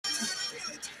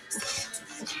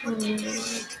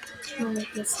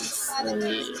This is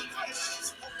sleep.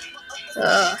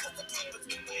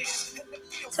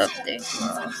 Tough day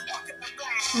tomorrow.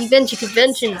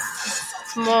 Conventions.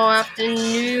 Tomorrow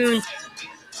afternoon.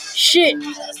 Shit.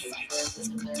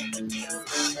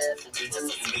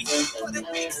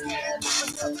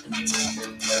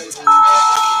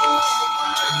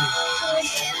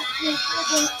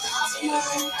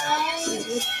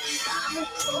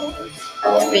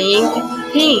 Pink.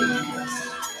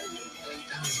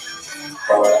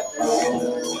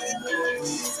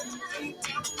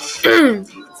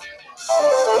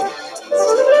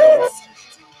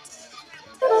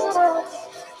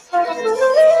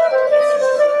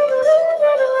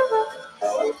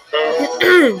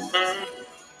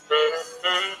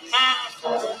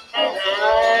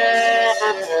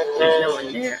 There's no one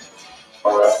there.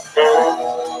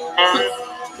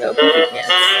 No poopy pants.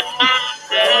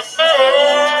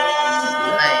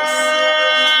 Nice.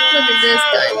 Look at this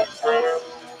diamond.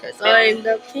 Because I'm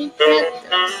the Pink Panther.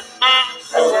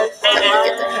 Time to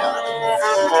get the hell out.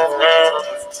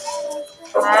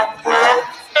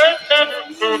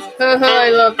 I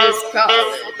love this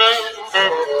college.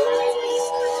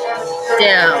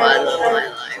 Damn, I love my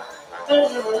life.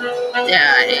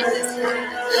 Yeah, I hate this college.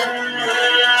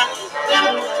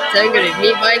 So I'm gonna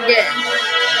meet my gang.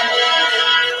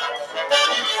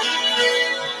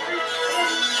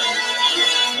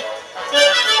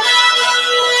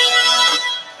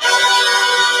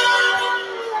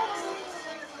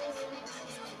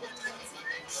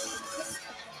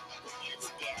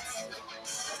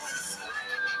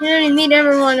 You know, you meet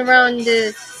everyone around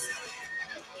the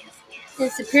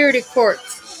Superior Court.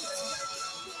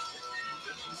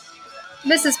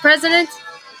 Mrs. President,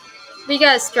 we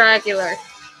got a straggler.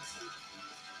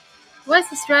 What's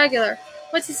the straggler?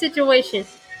 What's the situation?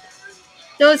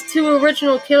 Those two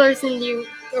original killers in the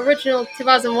original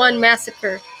 2001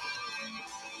 massacre.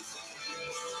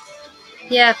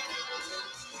 Yeah.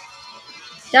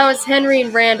 That was Henry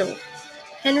and Randall.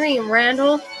 Henry and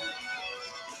Randall?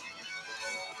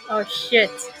 Oh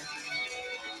shit.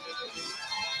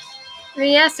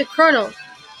 We asked the colonel.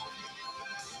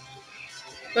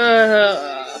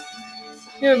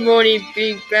 Good morning,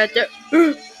 Big Panther.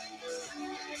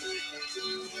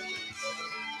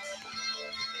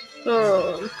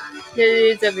 Oh,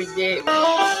 this is every day.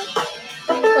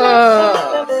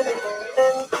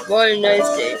 What a nice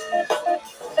day.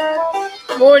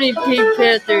 Morning, Pink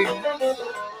Panther.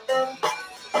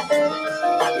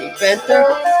 Pink Panther?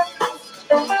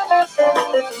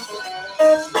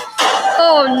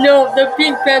 Oh no, the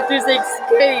Pink Panthers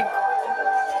escaped.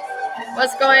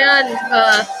 What's going on,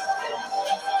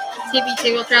 TV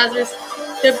Tingle Trousers?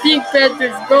 The Pink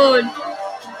Panther's gone.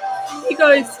 He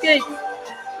got escaped.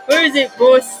 Where is it,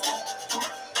 boss?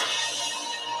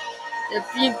 The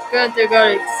Pink Panther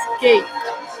got escaped.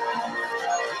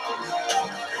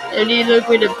 Any look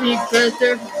with the Pink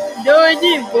Panther? No, I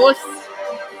didn't, boss.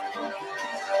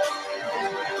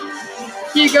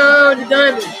 He got the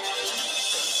diamond.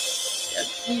 The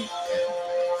Pink Panther.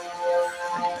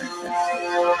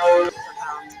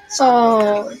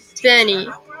 Oh, Benny.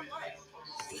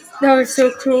 That was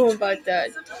so cool about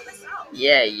that.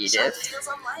 Yeah, Edith.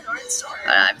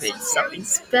 But I've been something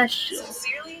special.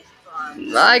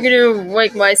 I'm gonna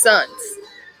wake my sons.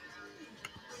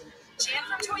 Jan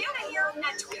from Toyota here.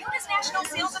 At Toyota's national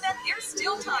sales event, there's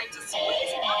still time to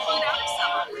squeeze more fun out of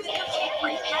summer with a complete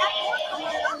free cat or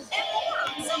cooler and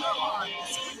more. Summer on.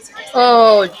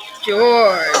 Oh,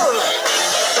 George.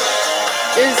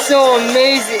 This is so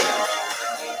amazing.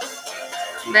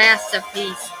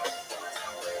 Masterpiece.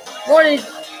 Morning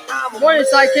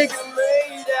sidekicks.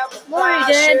 Morning,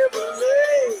 Dad.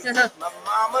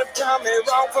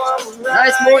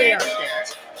 Nice morning out there.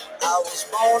 I was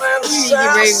born in the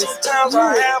South, sometimes I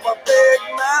have a big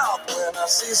mouth when I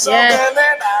see something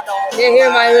that I don't You hear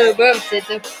my little brother,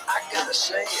 sister. I gotta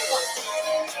say it.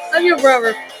 I'm your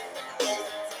brother.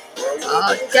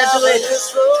 Catch you later.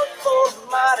 So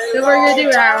what are you gonna do,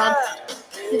 Harold?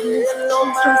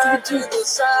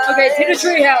 Okay, to the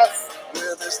treehouse.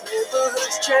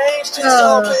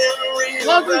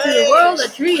 Welcome to the world of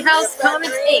Treehouse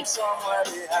Comics Inc.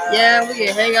 Yeah, we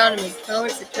can hang out and make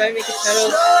comics and try to make a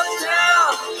title.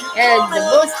 And the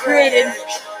most creative,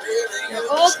 the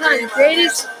all-time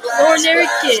greatest ordinary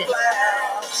kid.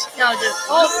 Now, the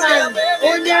all-time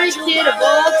ordinary kid of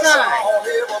all time.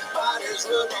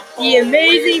 The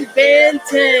amazing Ben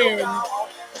 10.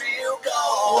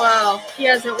 Wow, he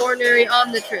has an ordinary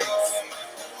Omnitrix.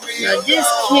 Now this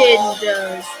kid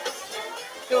does.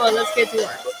 Come on, let's get to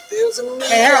work.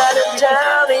 Hey, Harold.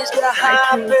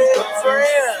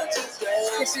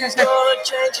 thinks he's gonna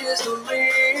change history.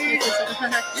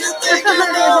 You think There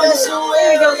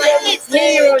we go, like it's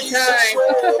hero time.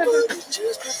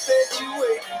 just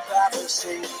perpetuating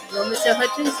prophecy. Well, Mr.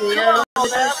 Hutchinson, yeah, Mr.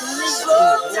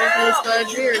 Scott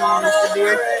Beer, Mr.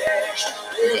 Beer.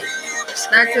 Hey,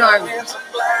 back to our.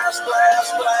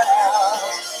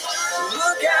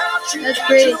 That's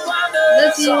great.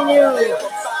 Let's see you.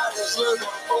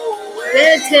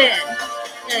 There 10.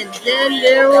 And then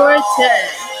there were 10.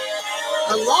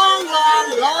 A long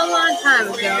time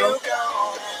ago.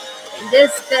 In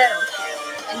this battle,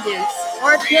 and this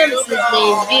art chemist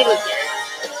named Vito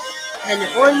and an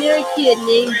ordinary kid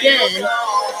named Ben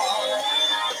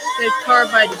got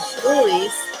carved by the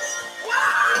bullies.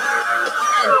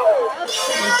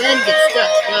 And Ben gets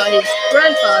stuck while his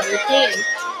grandfather came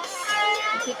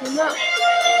to pick him up.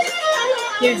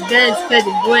 Here's Ben's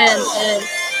cousin Gwen and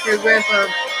her grandpa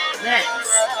Max.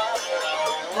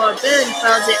 While Ben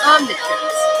found the Omnitrix.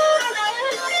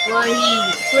 Well, he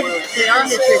put the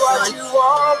Omnitrix on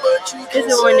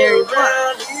his ordinary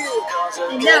watch.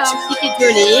 And now he can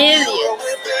turn aliens.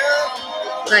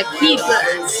 Like Heat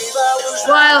Blast,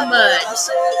 Wild Mud,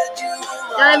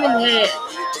 Diamond Head,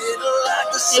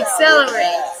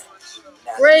 Accelerate,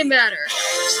 Gray Matter,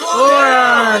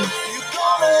 Boron,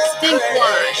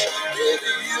 Stinkfly,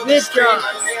 Withdraws,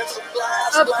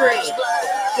 Upgrade,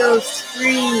 Ghost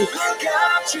Freeze,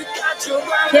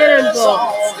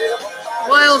 Cannonballs,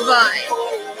 Wild Vine,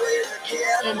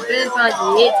 and Ben finds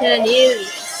the 10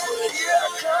 aliens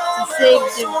to save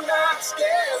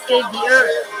the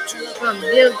Earth from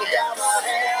Gilgamesh.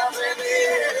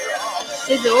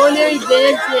 It's an ordinary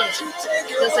Ben 10,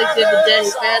 just like the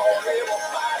Danny Panther.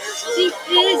 See, it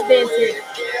is Ben 10.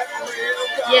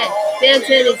 Yeah, Ben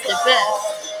 10 is the best.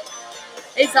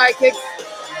 Hey, sidekick.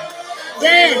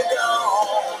 Dan,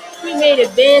 we made a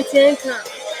Ben 10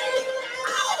 comic.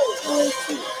 Let's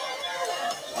see.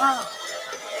 Wow.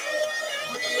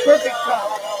 Perfect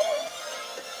comic.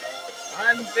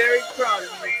 I'm very proud of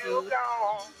you, dude.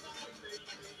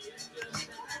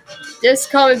 This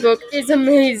comic book is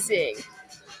amazing.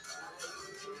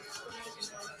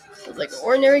 It's like an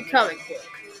ordinary comic book.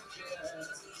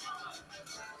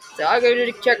 So I'll go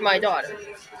to check my daughter.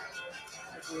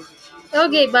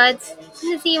 Okay, buds.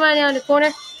 You see right down the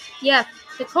corner? Yeah,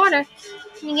 the corner.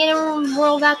 Can you get a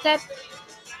more about that?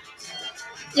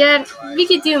 Yeah, we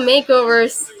could do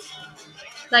makeovers.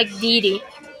 Like Dee Dee.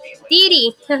 Dee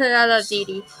Dee! I love Dee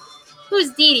Dee.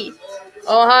 Who's Dee Dee?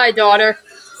 Oh, hi, daughter.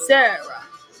 Sarah.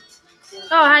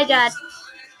 Oh, hi, Dad.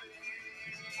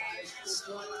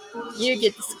 You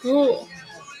get to school.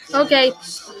 Okay.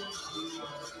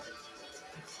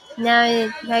 Now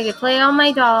I can play all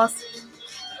my dolls.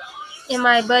 And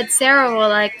my bud Sarah will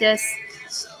like this.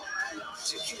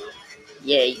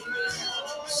 Yay.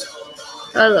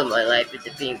 I love my life at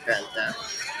the Pink Panther.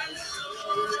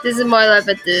 This is my life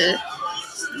at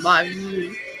my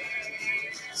room.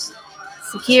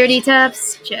 Security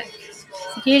tabs, check.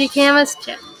 Security cameras,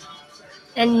 check.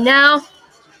 And now,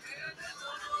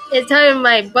 it's time for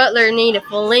my butler need a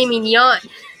filet mignon.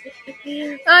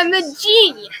 I'm a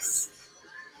genius.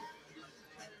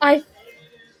 I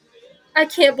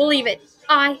can't believe it.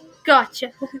 I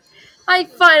gotcha. I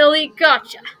finally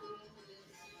gotcha.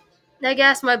 Now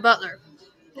ask my butler.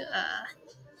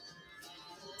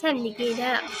 Time to get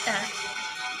out.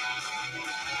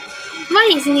 Why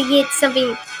isn't he get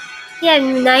something? You have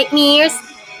nightmares?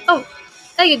 Oh,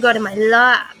 I could go to my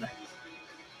lab.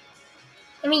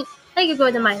 I could go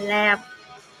to my lab.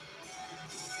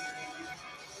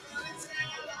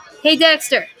 Hey,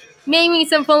 Dexter, make me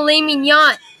some filet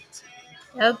mignon.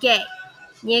 Okay,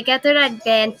 you got to that,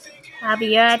 Ben. I'll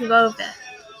be right over.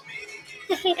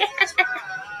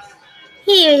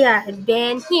 Here you are,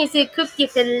 Ben. Here's a cookie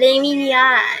filet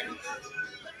mignon.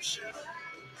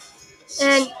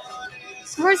 And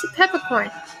where's the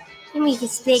peppercorn? And we can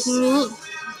spank me.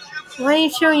 Why are you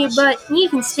showing your butt? You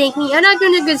can spank me. I'm not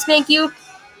gonna go spank you.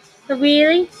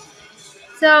 Really?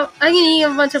 So, I'm gonna eat a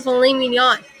bunch of filet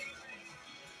mignon.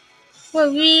 Well,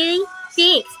 really?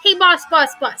 Thanks. Hey, boss.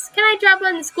 Can I drop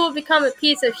on the school and become a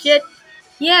piece of shit?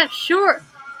 Yeah, sure.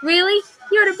 Really?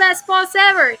 You're the best boss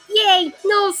ever. Yay!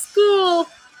 No school.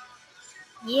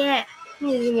 Yeah,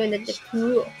 he's going to the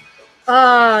pool.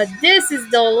 This is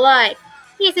the life.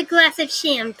 Here's a glass of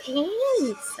champagne,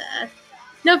 sir.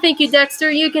 No, thank you, Dexter.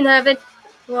 You can have it.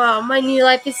 Wow, my new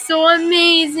life is so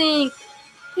amazing.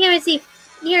 Here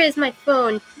is my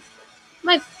phone.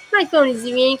 My phone is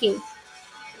ringing.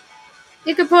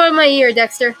 You can put it in my ear,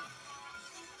 Dexter.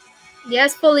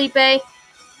 Yes, Felipe.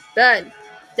 Ben.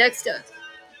 Dexter.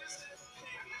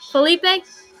 Felipe?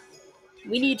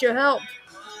 We need your help.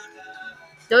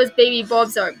 those baby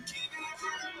bulbs are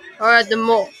at the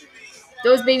mall.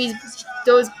 Those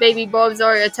baby bulbs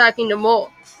are attacking the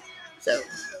mall. So,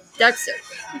 Dexter,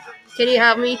 can you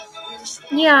help me?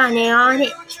 Yeah, on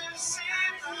it.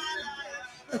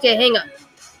 Okay, hang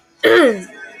on.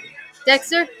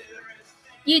 Dexter,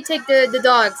 you take the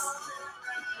dogs.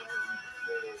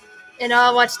 And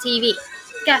I'll watch TV.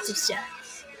 Gotcha,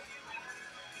 chef.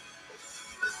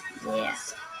 Yeah.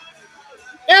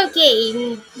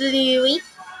 Okay, Louie.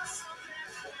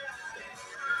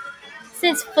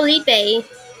 Since Felipe...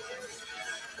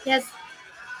 Yes.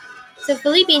 So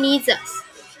Felipe needs us.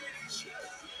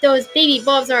 Those baby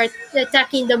bulbs are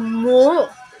attacking the mall.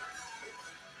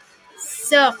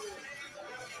 So,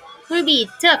 we'll be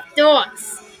tough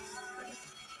dogs.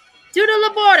 To the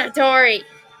laboratory.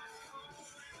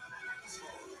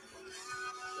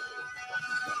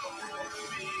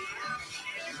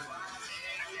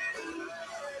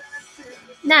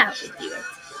 Now we do it.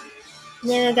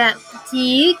 Then I got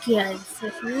 2 guns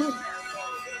with me.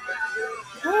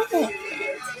 Perfect.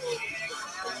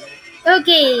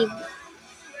 Okay.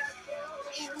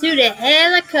 To the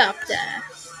helicopter.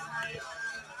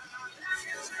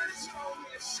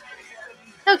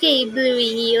 Okay,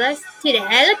 Bluey, let's to the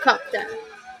helicopter.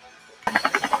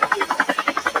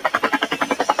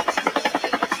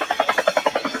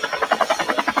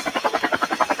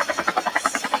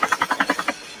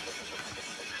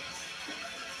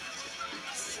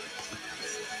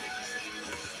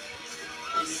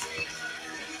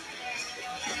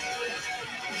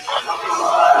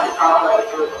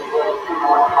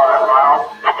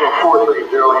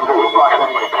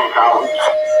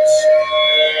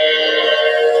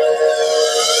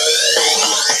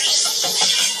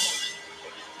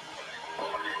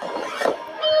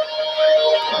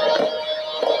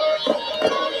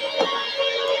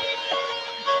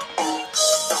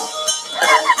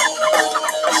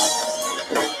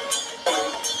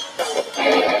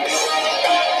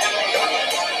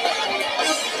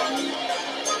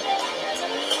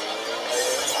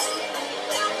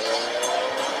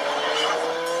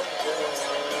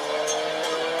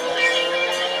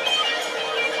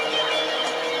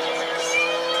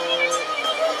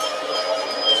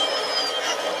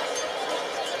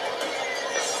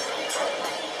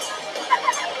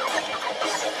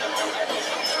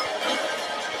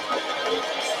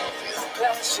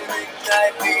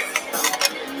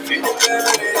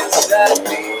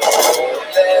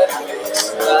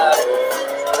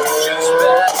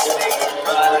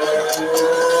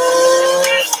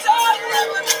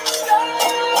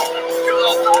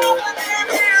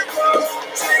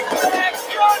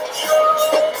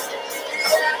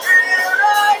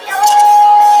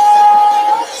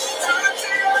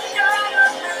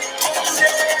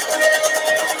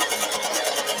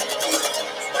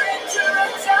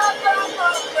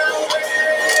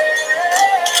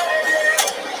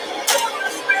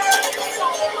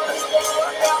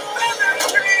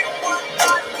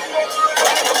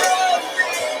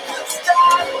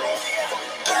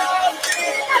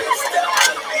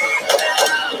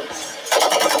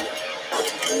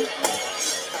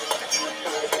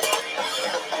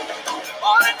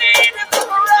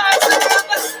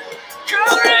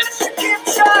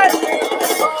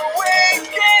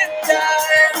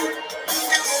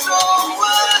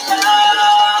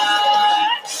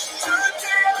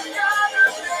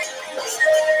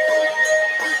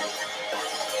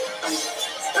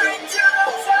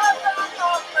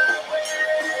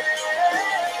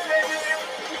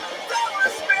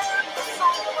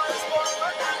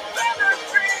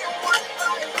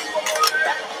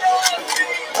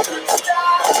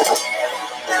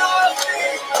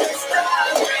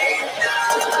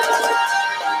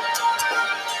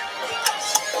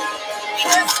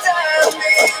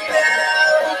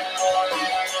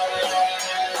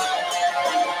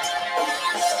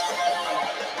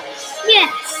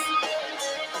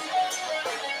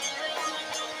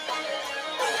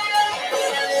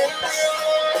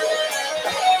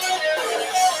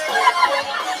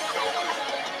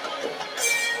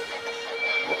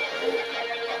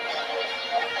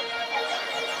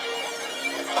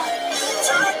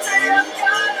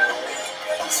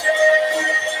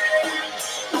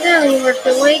 Barely worth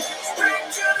the wait.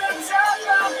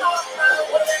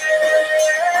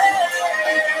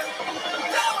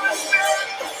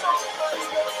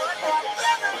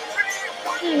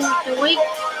 The wait.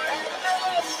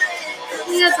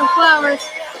 We got some flowers.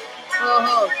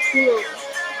 Oh, cool.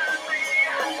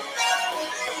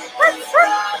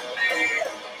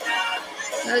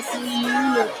 That's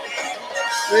you.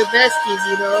 We're besties,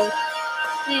 you know.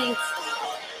 Thanks.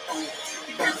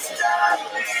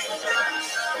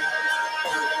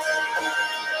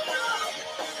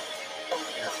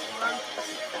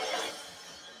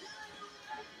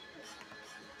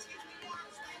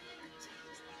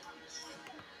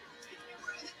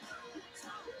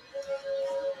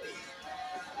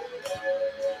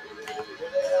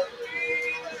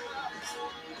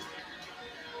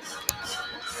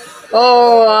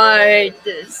 Oh, I hate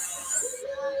this.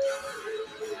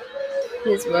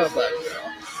 This robot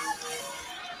girl.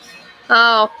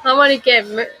 Oh, I want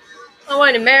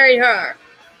to marry her.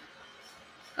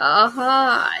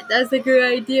 Aha, that's a good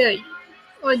idea.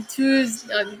 On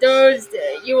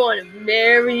Thursday, you want to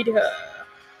marry her.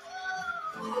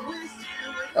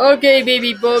 Okay,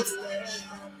 baby books.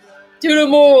 To the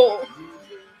mall.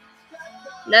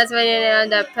 That's why I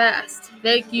end up past.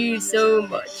 Thank you so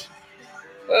much.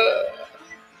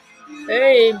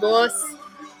 Hey, boss.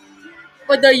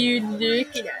 What are you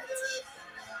looking at?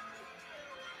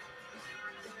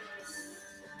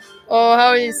 Oh,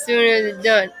 how soon is it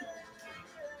done?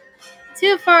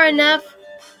 Too far enough.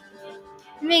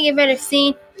 Make a better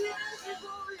scene.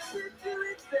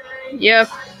 Yep.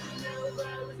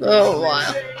 Oh,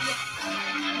 wow.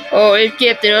 Oh, if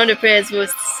Captain Underpants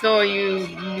was so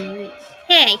you.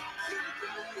 Hey,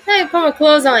 now you put my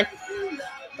clothes on.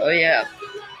 Oh, yeah.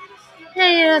 Now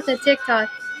you're not the TikTok.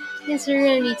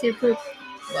 Instagram me to poop.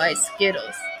 Buy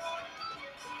Skittles.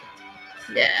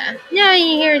 Yeah. Now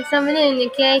you hear something in,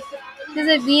 okay? This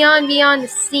is beyond the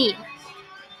scene.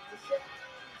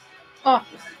 Oh.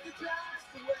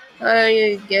 How do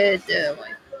you get it?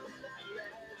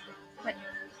 Wait.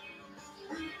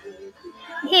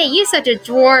 Hey, you such a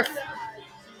dwarf.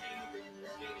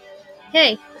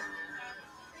 Hey.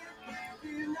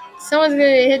 Someone's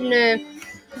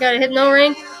got a hypno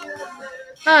ring?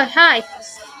 Oh, hi.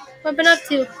 What been up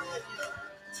to?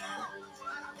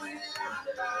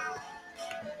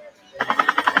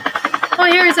 Oh,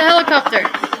 here's a helicopter.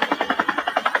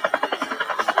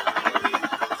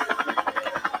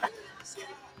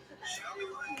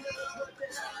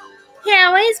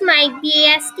 How is my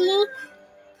bestie?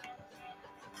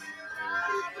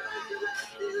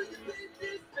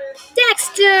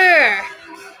 Dexter!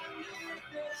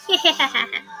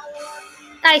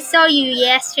 I saw you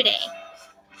yesterday.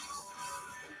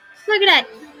 Look at that.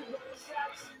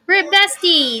 We're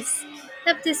besties.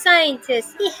 Up to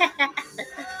scientists.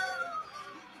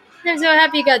 I'm so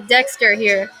happy you got Dexter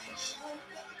here.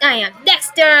 I am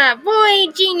Dexter, boy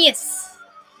genius.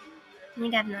 I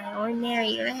got my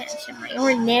ordinary ranch and my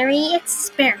ordinary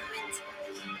experiment.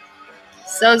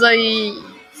 Sounds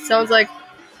like.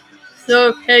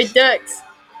 So, hey Dex,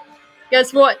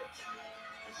 guess what?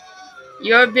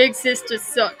 Your big sister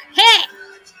suck. Hey!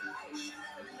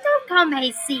 Don't call my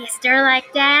sister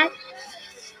like that.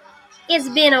 It's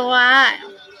been a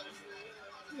while.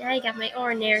 I got my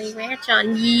ordinary ranch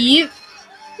on you.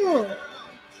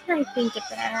 I think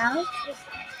about.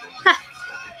 Ha!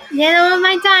 You don't want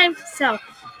my time, so.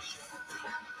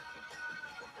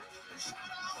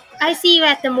 I see you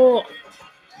at the mall.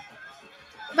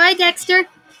 Bye, Dexter.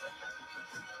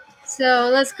 So,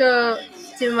 let's go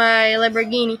to my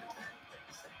Lamborghini.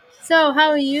 So,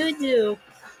 how you do?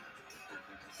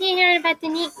 You heard about the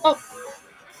new... Oh,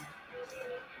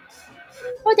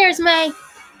 there's my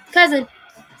cousin.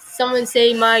 Someone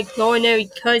say my ordinary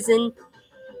cousin.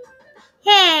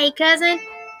 Hey, cousin.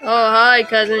 Oh, hi,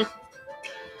 cousin.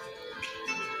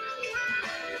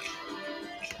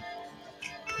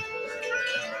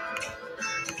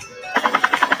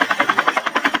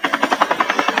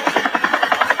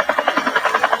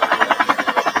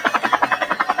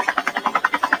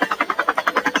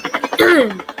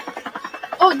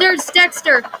 Oh, there's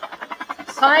Dexter.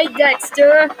 Hi,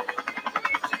 Dexter.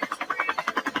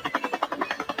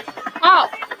 Oh,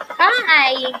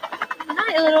 hi.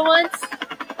 Hi, little ones.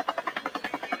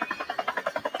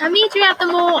 I'll meet you at the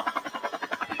mall.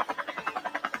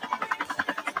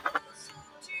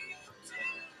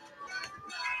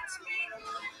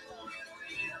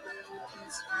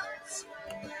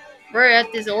 We're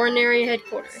at this ordinary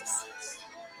headquarters.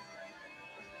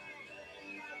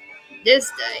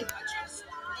 This day,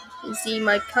 you see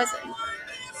my cousin.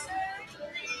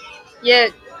 Yeah,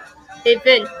 hey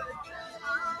Finn.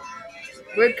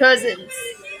 We're cousins.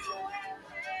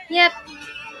 Yep.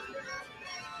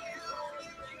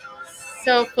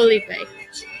 So, Felipe.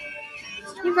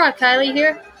 You brought Kylie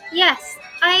here? Yes,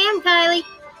 I am Kylie.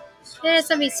 There's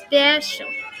something special.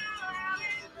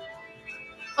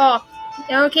 Oh,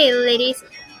 okay, ladies.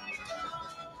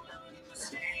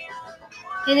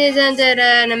 It isn't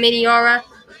a meteora.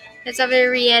 It's a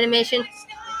reanimation.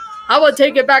 I will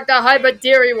take it back to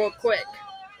Hypertheory real quick.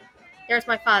 There's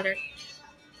my father.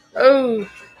 Oh,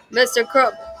 Mr.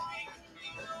 Crump.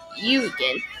 You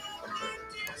again.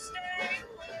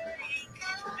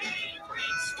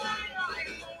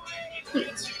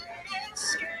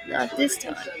 Not this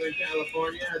time.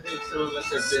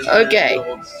 Okay.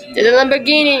 To the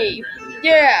Lamborghini.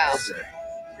 Yeah.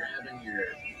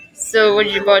 So what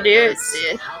did your boy do,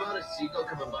 Sid?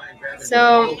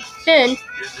 So, Finn,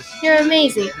 you're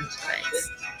amazing. Thanks.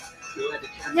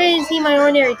 Hey, is he my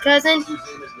ordinary cousin?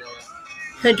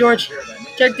 Hey, George,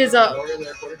 check this out.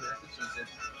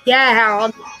 Yeah,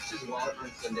 Harold.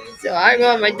 So I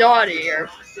got my daughter here.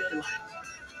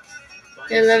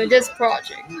 And love this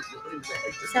project.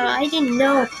 So I didn't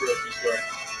know.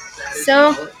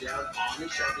 So,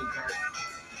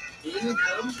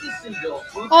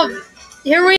 oh, here we